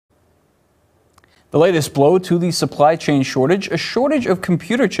The latest blow to the supply chain shortage, a shortage of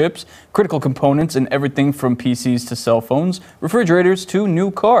computer chips, critical components in everything from PCs to cell phones, refrigerators to new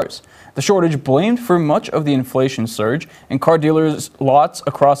cars. The shortage blamed for much of the inflation surge, and car dealers' lots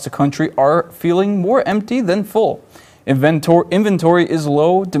across the country are feeling more empty than full. Inventory is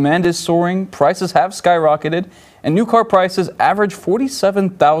low, demand is soaring, prices have skyrocketed, and new car prices average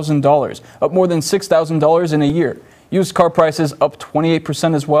 $47,000, up more than $6,000 in a year. Used car prices up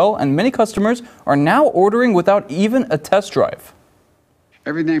 28% as well, and many customers are now ordering without even a test drive.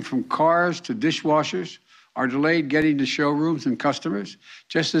 Everything from cars to dishwashers are delayed getting to showrooms and customers,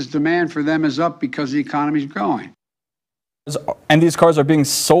 just as demand for them is up because the economy is growing. And these cars are being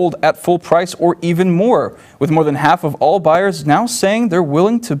sold at full price or even more, with more than half of all buyers now saying they're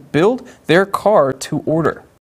willing to build their car to order.